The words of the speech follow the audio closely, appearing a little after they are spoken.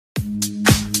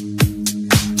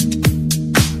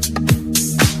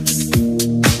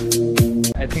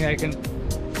I can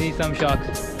see some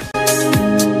sharks.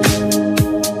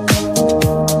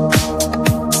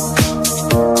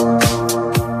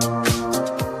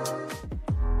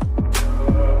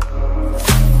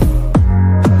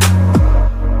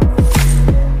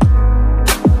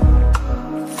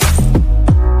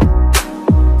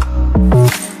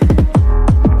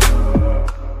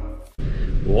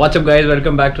 What's up guys,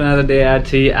 welcome back to another day at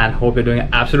sea and hope you're doing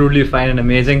absolutely fine and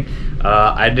amazing.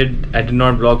 I did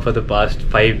not vlog for the past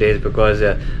 5 days because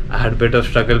I had a bit of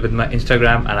struggle with my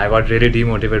Instagram and I got really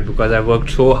demotivated because I worked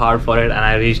so hard for it and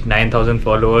I reached 9,000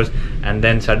 followers, and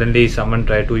then suddenly someone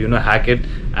tried to hack it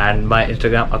and my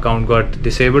Instagram account got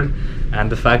disabled. And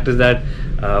the fact is that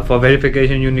for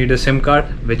verification you need a SIM card,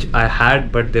 which I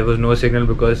had, but there was no signal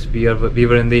because we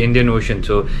were in the Indian Ocean.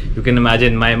 So you can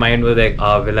imagine my mind was like,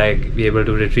 will I be able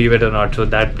to retrieve it or not? So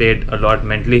that played a lot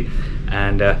mentally.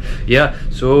 And yeah,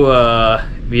 so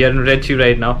we are in Red Sea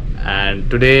right now, and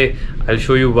today I'll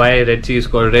show you why Red Sea is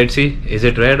called Red Sea. Is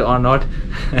it red or not?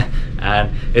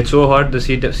 And it's so hot, the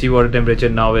seawater temperature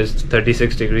now is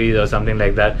 36 degrees or something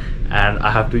like that, and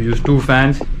I have to use 2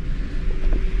 fans.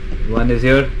 One is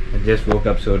here, I just woke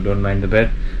up so don't mind the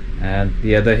bed, and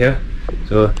the other here.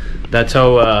 So that's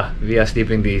how we are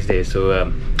sleeping these days. So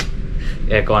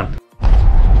aircon.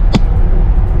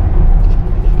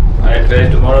 Alright guys,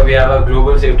 tomorrow we have a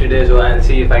global safety day, so I'll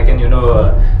see if I can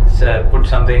put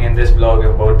something in this vlog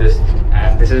about this.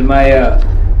 And this is my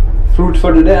fruits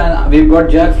for today, and we've got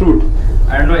jackfruit.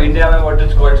 I don't know India mein what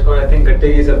it's called. I think gatte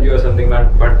ki sabji or something,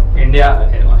 but India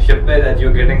ship pe that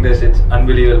you're getting this, it's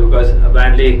unbelievable because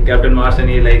apparently Captain Maersk,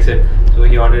 he likes it, so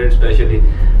he ordered it specially.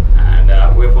 And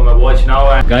I'm going for my watch now.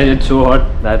 And guys, it's so hot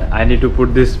that I need to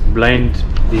put these blinds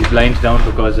down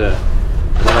because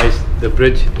otherwise the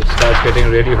bridge, it starts getting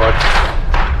really hot.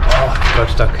 Oh, got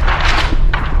stuck.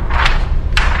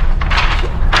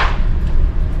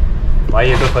 Why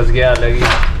ye to fas gaya lagi.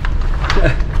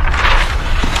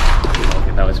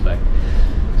 Okay, now it's back.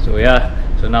 So yeah,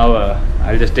 so now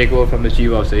I'll just take over from the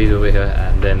chief officer. He's over here,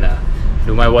 and then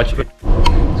do my watch.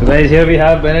 So guys, here we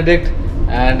have Benedict,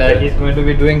 and he's going to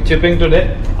be doing chipping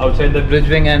today outside the bridge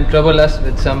wing and trouble us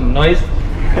with some noise.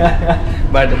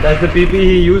 But that's the PP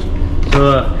he used.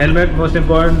 So helmet, most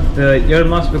important, the ear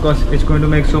mask, because it's going to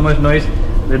make so much noise,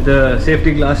 with the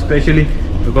safety glass especially,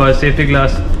 because safety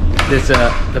glass, this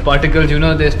the particles,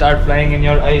 they start flying in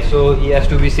your eyes, so he has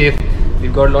to be safe.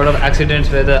 We've got a lot of accidents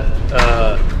where the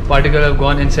particles have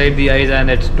gone inside the eyes and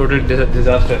it's total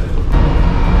disaster.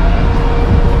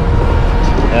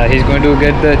 He's going to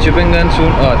get the chipping gun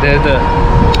soon. Oh, there's the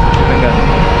chipping gun.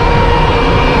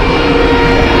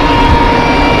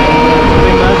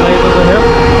 Chipping gun right over here.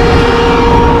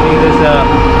 See this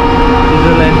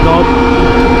Israelites top.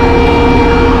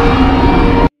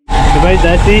 So guys,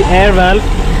 that's the air valve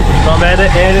from where the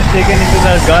air is taken into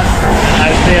the gun.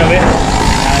 I'll stay away.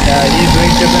 And he's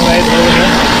doing chipping right over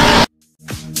here.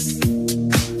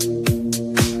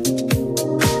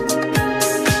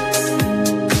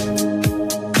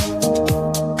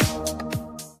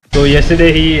 So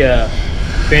yesterday he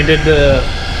painted the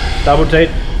starboard side,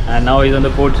 and now he's on the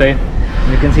port side.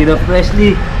 You can see the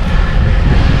freshly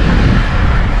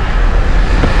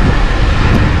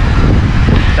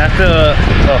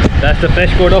that's the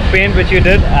fresh coat of paint which he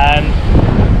did, and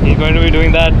he's going to be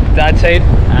doing that side.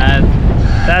 And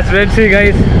that's Red Sea,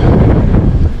 guys,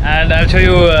 and I'll show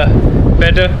you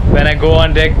better when I go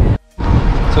on deck.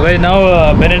 So guys,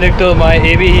 now Benedicto, my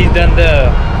AB, he's done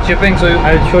the chipping, so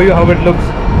I'll show you how it looks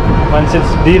once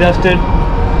it's de-rusted.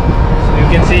 So you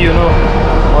can see,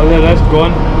 all the rust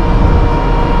gone.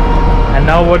 And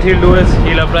now what he'll do is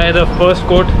he'll apply the first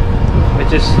coat,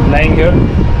 which is lying here,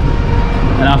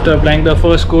 and after applying the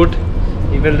first coat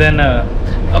he will then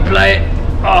apply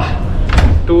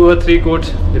 2 or 3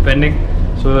 coats depending.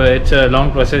 So it's a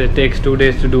long process. It takes 2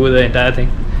 days to do the entire thing,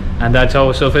 and that's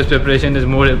how surface preparation is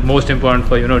most important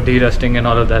for de-rusting and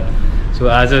all of that. So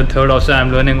as a third officer,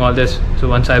 I'm learning all this. So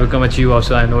once I become a chief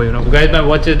officer, I know. So guys, my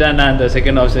watch is done, and the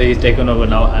second officer, he's taken over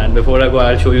now. And before I go,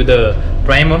 I'll show you the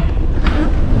primer.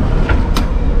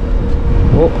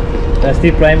 Oh, that's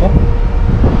the primer,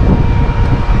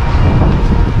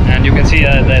 and you can see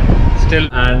that still.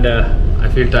 And I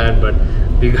feel tired, but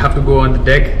we have to go on the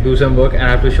deck, do some work, and I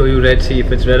have to show you Red Sea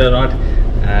if it's red or not.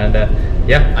 And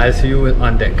yeah, I'll see you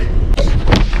on deck.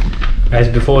 Guys,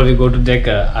 before we go to deck,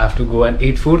 I have to go and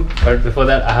eat food. But before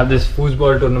that, I have this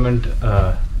foosball tournament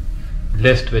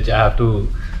list which I have to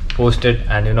post it,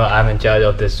 and I'm in charge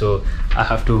of this, so I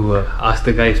have to ask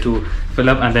the guys to fill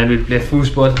up, and then we'll play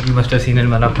foosball. You must have seen in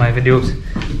one of my videos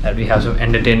that we have some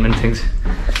entertainment things.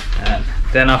 And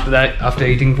then after that, after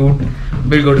eating food,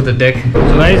 we'll go to the deck.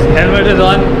 So guys, helmet is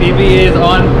on, PPE is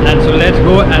on, and so let's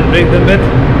go and break the myth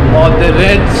of the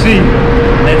Red Sea.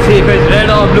 Let's see if it's red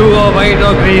or blue or white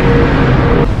or green.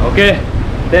 Okay,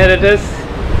 there it is.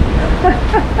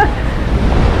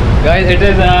 Guys, it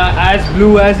is as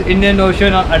blue as Indian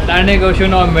Ocean or Atlantic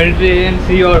Ocean or Mediterranean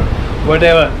Sea or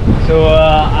whatever. So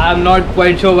I'm not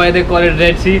quite sure why they call it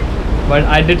Red Sea, but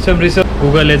I did some research.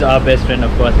 Google is our best friend,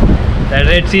 of course. The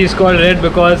Red Sea is called red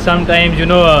because sometimes, you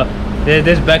know, there's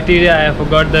this bacteria, I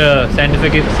forgot the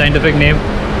scientific name,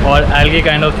 or algae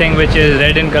kind of thing, which is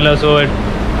red in color, so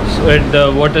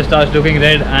the water starts looking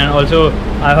red. And also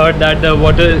I heard that the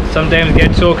water sometimes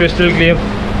gets so crystal clear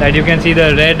that you can see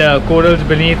the red corals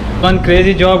beneath. One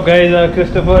crazy job, guys.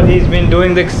 Christopher, he's been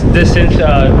doing this since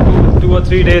 2 or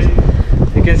 3 days.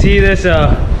 You can see this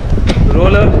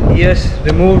roller.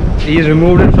 He's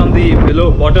removed it from the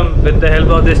bottom with the help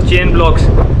of this chain blocks,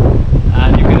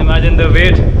 and you can imagine the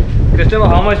weight. Christopher,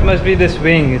 how much must be this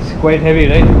weighing? It's quite heavy,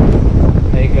 right?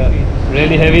 Like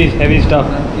really heavy stuff.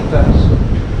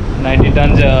 90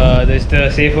 tons. This is the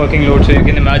safe working load, so you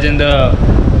can imagine the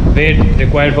weight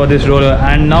required for this roller.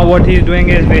 And now what he's doing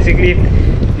is basically,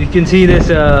 you can see this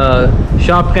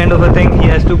shaft kind of a thing. He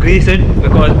has to grease it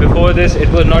because before this it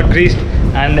was not greased,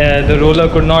 and the roller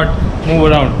could not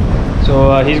move around.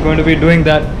 So he's going to be doing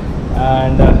that,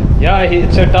 and yeah,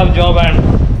 it's a tough job, and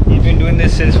he's been doing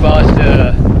this since past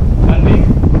 1 week.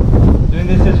 Doing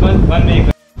this since 1 week.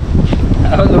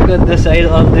 Oh, look at the size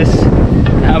of this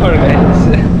hammer,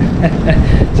 guys.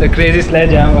 It's a crazy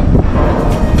sledgehammer.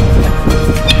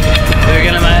 So you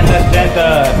can imagine the strength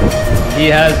he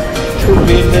has to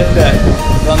beat this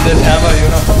from this hammer, you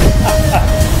know.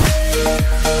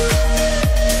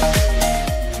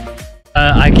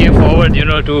 I came forward, you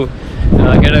know, to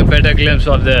get a better glimpse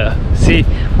of the sea.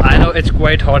 I know it's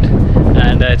quite hot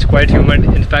and it's quite humid.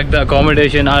 In fact, the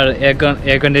accommodation, our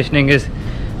air conditioning is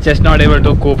just not able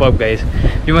to cope up, guys.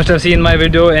 You must have seen my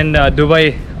video in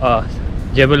Dubai,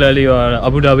 Jebel Ali or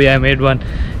Abu Dhabi. I made one.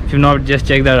 If you've not, just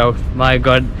check that out. My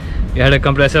god, we had a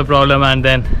compressor problem and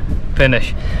then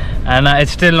finish, and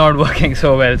it's still not working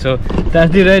so well. So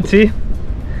that's the Red Sea.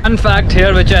 Fun fact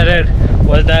here which I read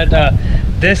was that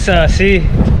this sea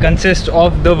consists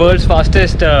of the world's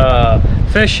fastest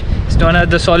fish. It's known as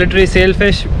the solitary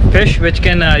sailfish, which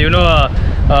can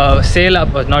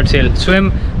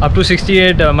swim up to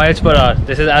 68 miles per hour.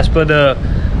 This is as per the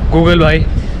Google bhai.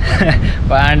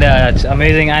 And it's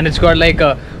amazing, and it's got like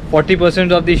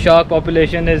 40% of the shark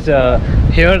population is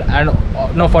here, and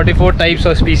 44 types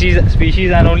of species,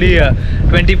 and only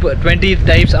 20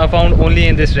 types are found only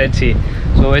in this Red Sea.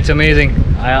 So it's amazing.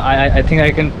 I think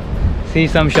I can see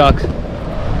some sharks.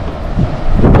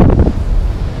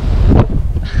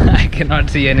 I cannot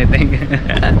see anything.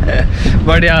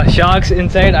 But yeah, sharks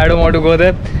inside. I don't want to go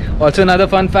there. Also, another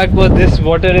fun fact was this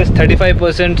water is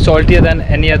 35% saltier than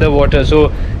any other water,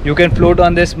 so you can float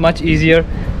on this much easier.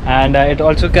 And it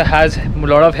also has a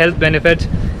lot of health benefits.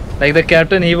 Like the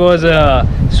captain, he was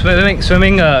swimming.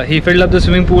 He filled up the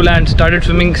swimming pool and started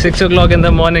swimming 6 o'clock in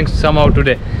the morning somehow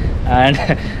today. And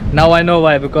now I know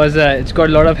why, because it's got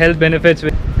a lot of health benefits.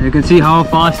 You can see how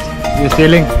fast we're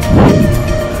sailing.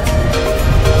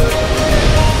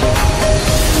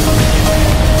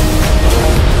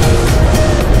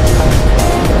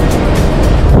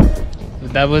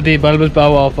 That was the bulbous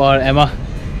power of our Emma,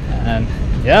 and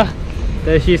yeah,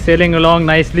 there she's sailing along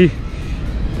nicely.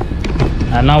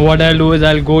 And now what I'll do is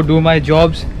I'll go do my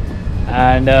jobs,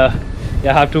 and I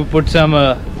have to put some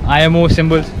IMO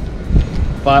symbols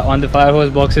on the fire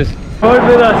hose boxes. Bird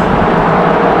with us.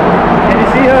 Can you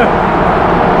see her?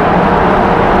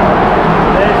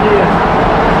 There she is.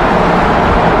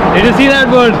 Did you see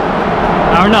that bird?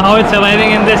 I don't know how it's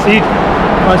surviving in this heat.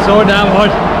 It was so damn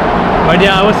hot. But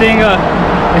yeah, I was saying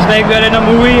it's like we're in a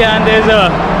movie and there's a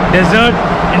desert.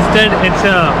 Instead it's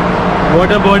a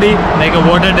water body, like a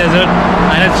water desert,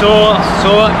 and it's so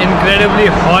incredibly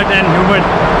hot and humid.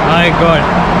 My god.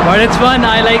 But it's fun.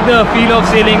 I like the feel of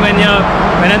sailing when there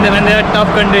are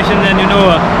tough conditions, and you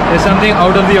know there's something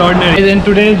out of the ordinary. In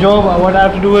today's job, what I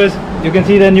have to do is, you can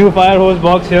see the new fire hose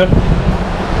box here,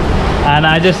 and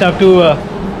I just have to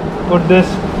put this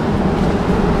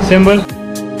symbol.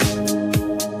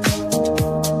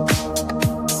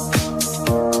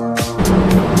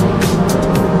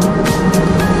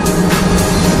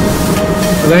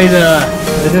 Guys,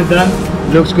 this is done.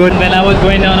 Looks good. When I was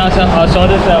going down, I saw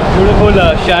this beautiful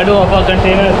shadow of our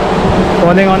container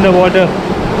falling on the water.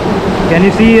 Can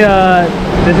you see?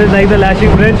 This is like the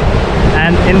lashing bridge,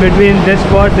 and in between this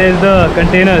spot there's the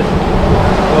containers.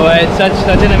 So it's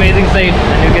such an amazing sight,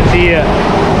 and you can see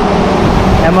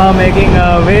Emma making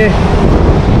way.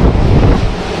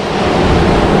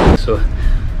 So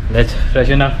let's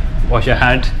freshen up, wash your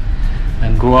hands,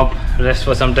 and go up, rest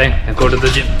for some time, and go to the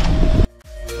gym.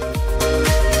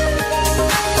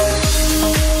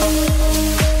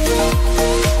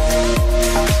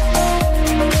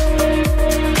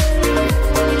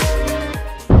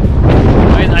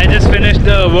 Guys, I just finished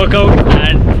the workout,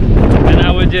 and when I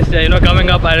was just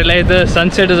coming up, I realized the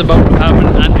sunset is about to happen,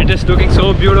 and it is looking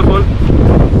so beautiful.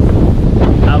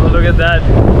 Have a look at that.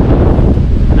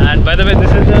 And by the way,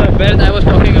 this is the belt I was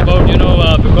talking about,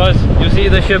 because you see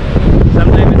the ship,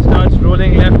 sometimes it starts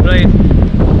rolling left, right.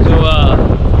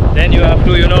 So then you have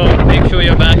to, make sure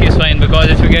your back is fine, because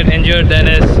if you get injured, then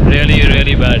it's really,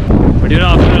 really bad. But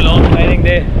after a long riding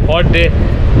day, hot day,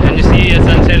 and you see a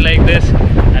sunset like this,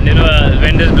 and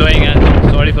wind is blowing,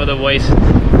 and sorry for the voice,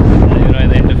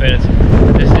 the interference.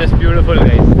 It's just beautiful,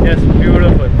 guys. Just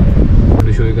beautiful.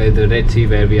 To show you guys the Red Sea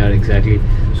where we are exactly,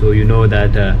 so you know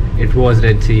that it was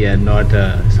Red Sea and not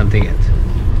something else.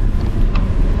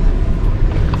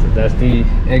 So that's the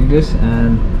egg dish,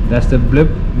 and that's the blip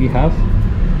we have.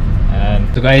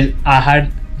 And so guys, I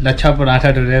had lacha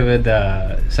paratha today with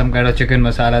some kind of chicken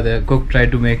masala the cook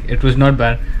tried to make. It was not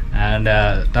bad, and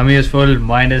tummy is full,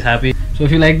 mind is happy. So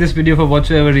if you like this video for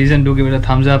whatsoever reason, do give it a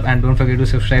thumbs up, and don't forget to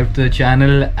subscribe to the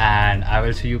channel, and I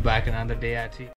will see you back another day at sea.